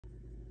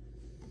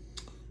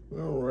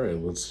All right,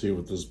 let's see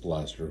what this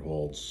blaster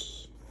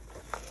holds.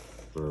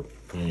 Or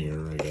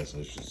hanger, I guess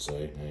I should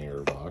say.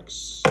 Hanger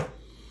box. All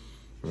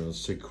right,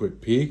 let's take a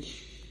quick peek.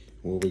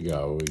 What we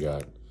got? What we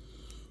got?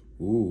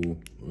 Ooh.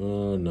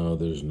 Oh, no,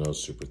 there's no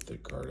super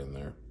thick card in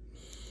there.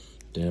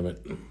 Damn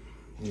it.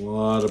 A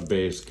lot of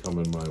base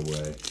coming my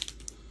way.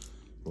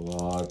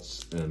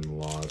 Lots and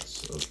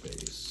lots of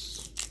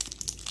base.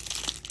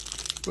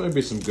 Might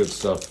be some good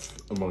stuff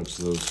amongst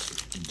those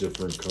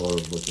different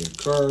colored looking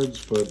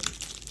cards, but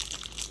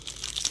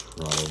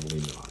probably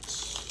not.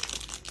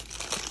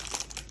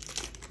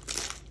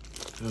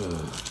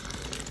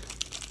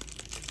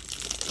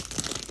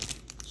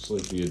 It's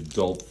like the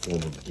adult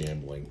form of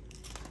gambling.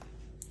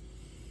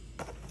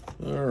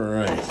 All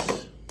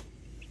right.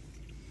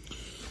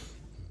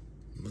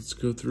 Let's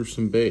go through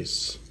some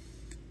base.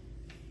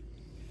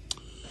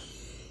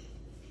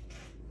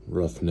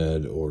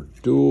 Roughneck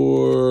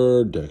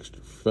Odor, Dexter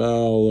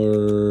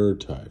Fowler,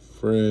 Ty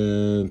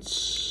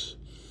France,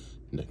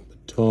 Nick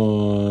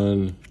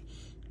Maton,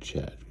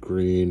 Chad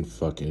Green,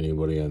 fuck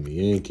anybody on the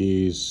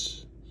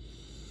Yankees.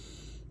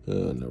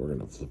 Now we're going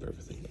to flip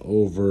everything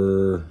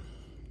over.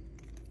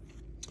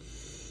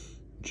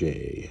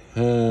 J.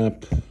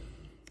 Happ.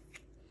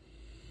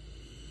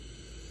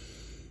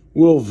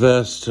 Will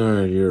Vest, all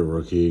right, you're a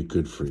rookie.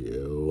 Good for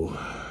you.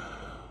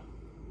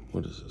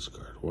 What is this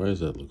card? Why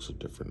does that look so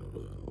different over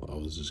there?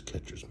 Oh, this is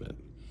catcher's mitt.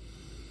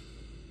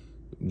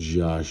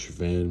 Josh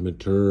Van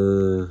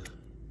Meter.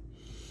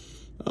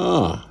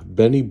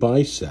 Benny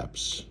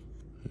Biceps.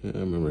 Yeah, I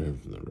remember him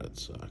from the Red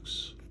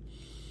Sox.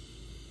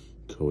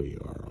 Kohei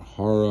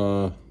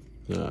Arihara.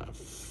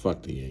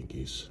 Fuck the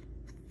Yankees.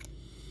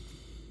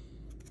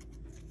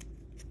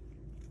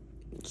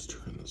 Let's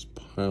turn this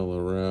pile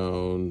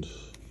around.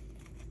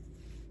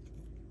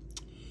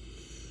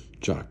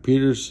 Jock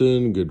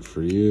Peterson, good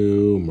for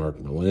you. Mark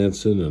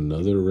Melancon,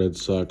 another Red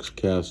Sox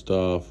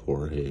cast-off.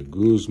 Jorge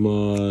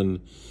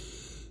Guzman.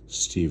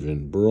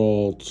 Steven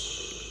Brault.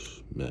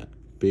 Matt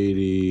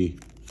Beatty.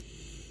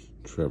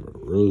 Trevor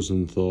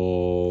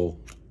Rosenthal.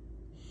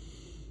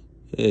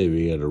 Hey,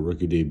 we got a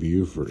rookie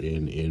debut for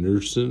Ian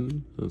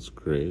Anderson. That's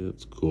great.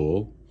 That's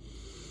cool.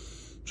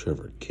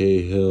 Trevor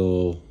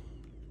Cahill.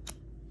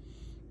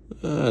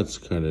 That's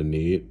kind of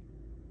neat.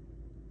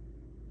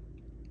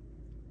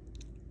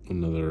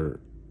 Another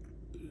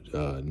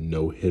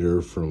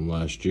no-hitter from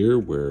last year,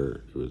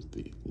 where it was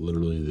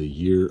literally the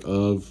year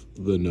of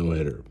the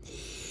no-hitter.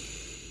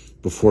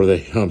 Before they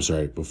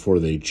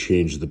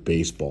changed the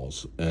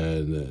baseballs.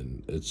 And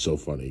then it's so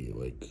funny,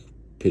 like,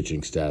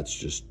 pitching stats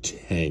just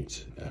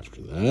tanked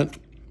after that.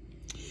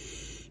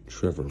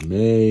 Trevor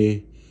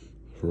May,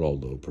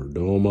 Geraldo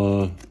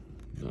Perdomo.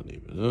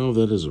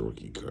 That is a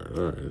rookie card.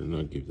 All right,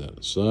 I'll keep that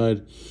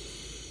aside.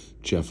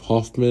 Jeff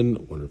Hoffman,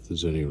 I wonder if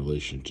there's any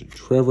relation to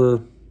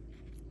Trevor.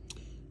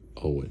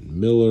 Owen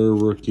Miller,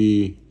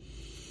 rookie.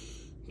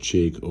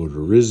 Jake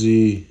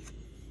Odorizzi.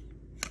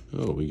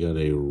 Oh, we got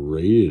a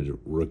rated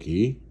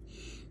rookie.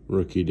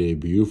 Rookie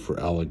debut for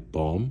Alec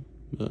Baum.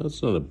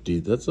 That's not a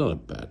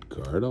bad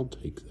card. I'll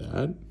take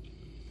that.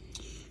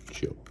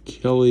 Joe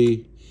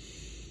Kelly.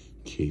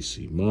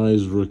 Casey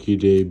Mize, rookie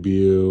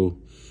debut.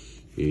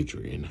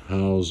 Adrian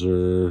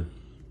Hauser.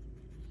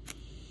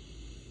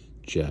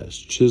 Jazz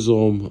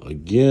Chisholm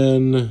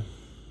again.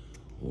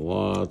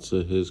 Lots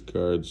of his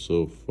cards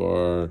so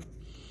far.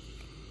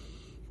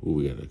 Ooh,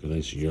 we got a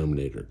nice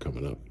Yerminator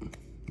coming up.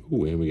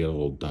 Ooh, and we got a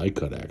little die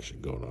cut action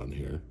going on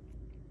here.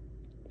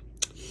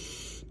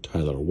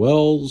 Tyler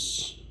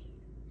Wells.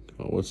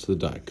 Oh, what's the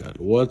die cut?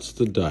 What's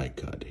the die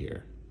cut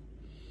here?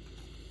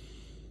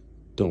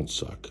 Don't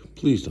suck.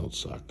 Please don't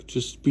suck.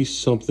 Just be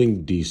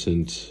something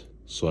decent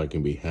so I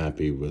can be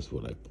happy with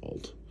what I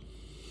pulled.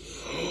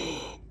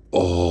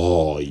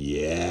 Oh,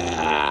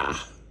 yeah.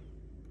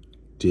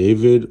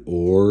 David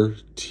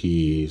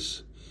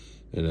Ortiz.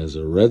 And as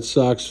a Red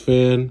Sox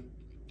fan,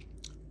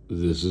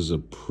 this is a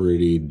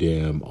pretty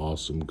damn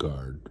awesome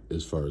card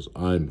as far as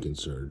I'm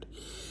concerned.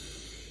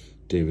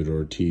 David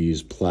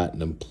Ortiz,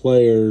 Platinum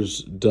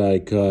Players, die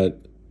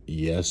cut.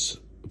 Yes,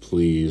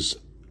 please.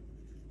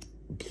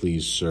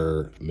 Please,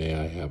 sir, may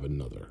I have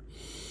another?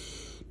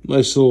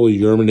 Nice little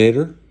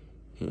Yerminator.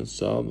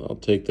 I'll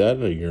take that,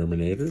 a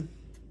Yerminator.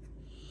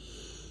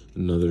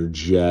 Another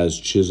Jazz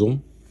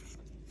Chisholm.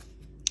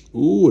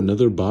 Ooh,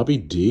 another Bobby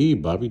D.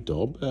 Bobby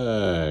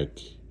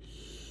Dahlbeck.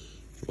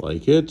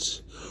 Like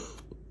it.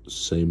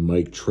 Same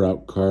Mike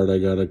Trout card I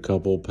got a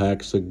couple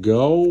packs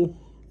ago.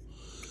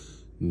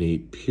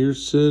 Nate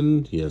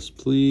Pearson. Yes,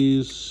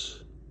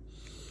 please.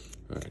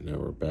 All right, now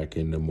we're back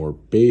into more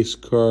base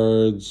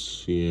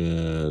cards.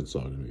 Yeah, it's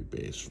all going to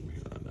be base from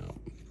here on out.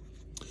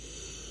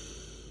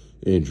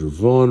 Andrew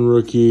Vaughn,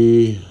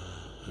 rookie.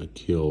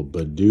 Akil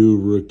Baddoo,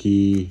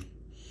 rookie.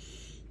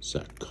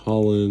 Zach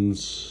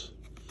Collins.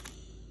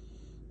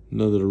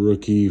 Another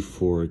rookie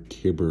for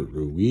Keibert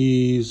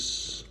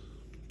Ruiz.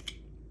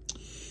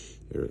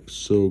 Eric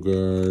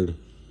Sogard.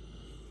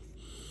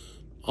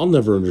 I'll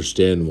never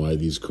understand why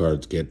these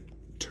cards get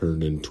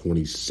turned in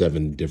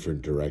 27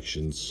 different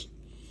directions.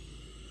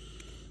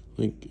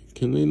 Like,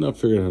 can they not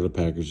figure out how to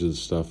package this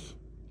stuff?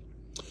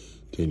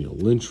 Daniel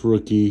Lynch,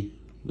 rookie.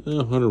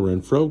 Hunter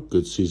Renfroe,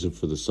 good season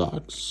for the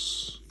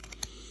Sox.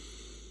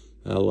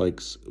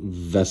 Alex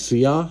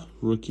Vesia,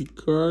 rookie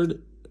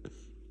card.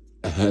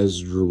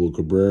 Asdrubal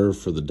Cabrera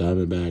for the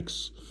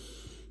Diamondbacks.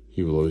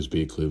 He will always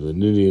be a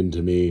Cleveland Indian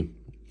to me,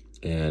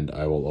 and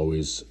I will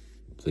always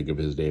think of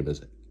his name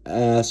as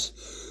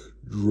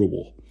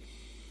Asdrubal.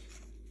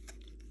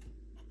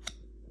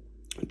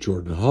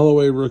 Jordan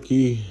Holloway,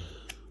 rookie.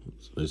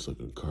 It's a nice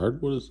looking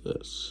card. What is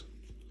this?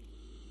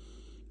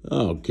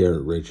 Oh,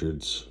 Garrett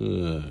Richards.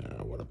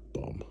 What a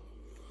bum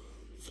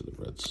for the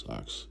Red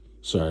Sox.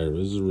 Sorry,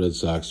 this is a Red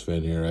Sox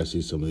fan here. I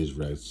see some of these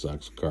Red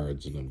Sox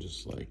cards, and I'm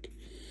just like,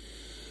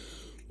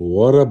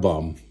 what a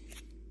bum.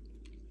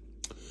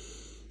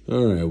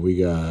 All right, we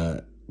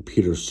got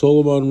Peter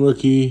Solomon,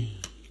 rookie.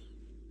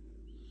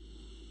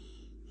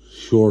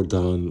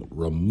 Jordan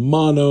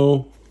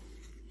Romano.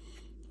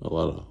 A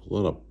lot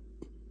of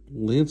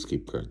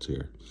landscape cards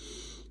here.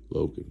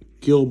 Logan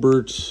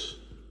Gilbert.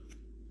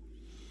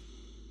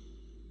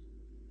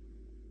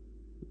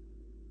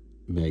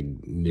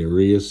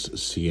 Magnerius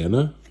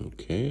Sienna.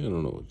 Okay, I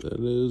don't know what that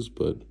is,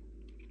 but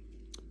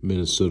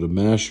Minnesota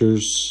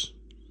Mashers.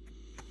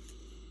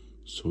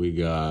 So we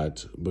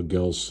got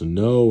Miguel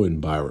Sano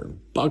and Byron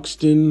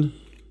Buxton.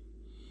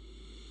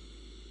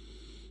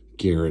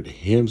 Garrett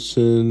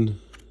Hampson.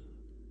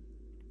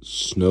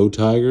 Snow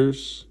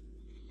Tigers.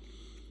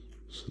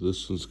 So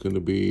this one's going to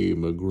be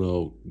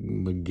Miguel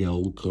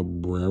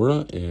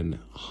Cabrera and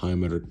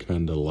Jeimer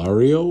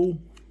Candelario.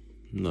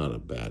 Not a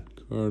bad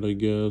card, I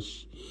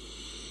guess.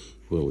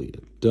 Willie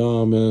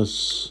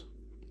Adames.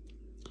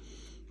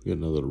 We got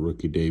another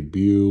rookie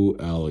debut,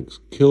 Alex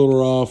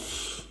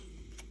Killaroff.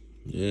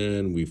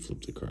 And we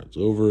flip the cards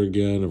over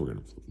again. And we're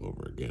going to flip them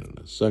over again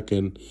in a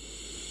second.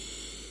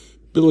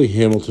 Billy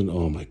Hamilton.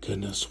 Oh, my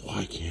goodness.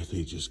 Why can't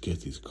they just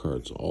get these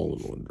cards all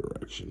in one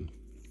direction?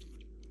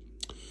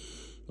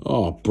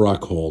 Oh,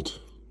 Brock Holt.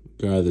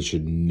 Guy that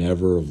should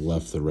never have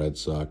left the Red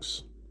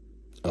Sox.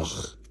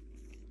 Ugh.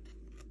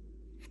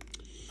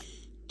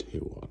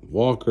 Taijuan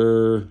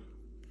Walker.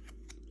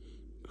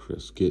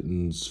 Chris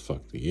Gittens.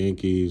 Fuck the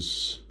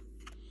Yankees.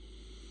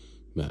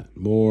 Matt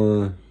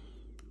Moore.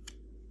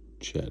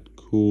 Chad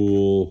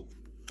Kuhl.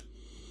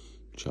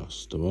 Josh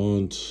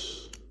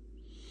Stamont.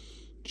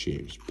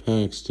 James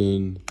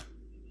Paxton.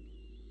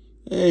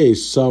 Hey,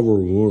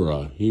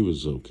 Sawamura. He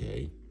was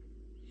okay.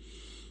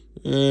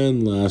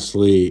 And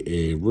lastly,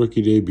 a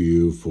rookie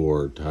debut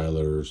for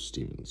Tyler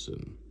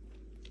Stevenson.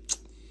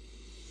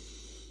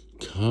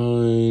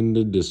 Kind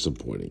of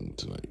disappointing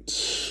tonight.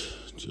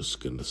 Just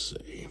gonna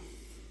say.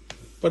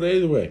 But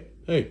anyway,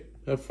 hey,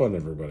 have fun,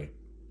 everybody.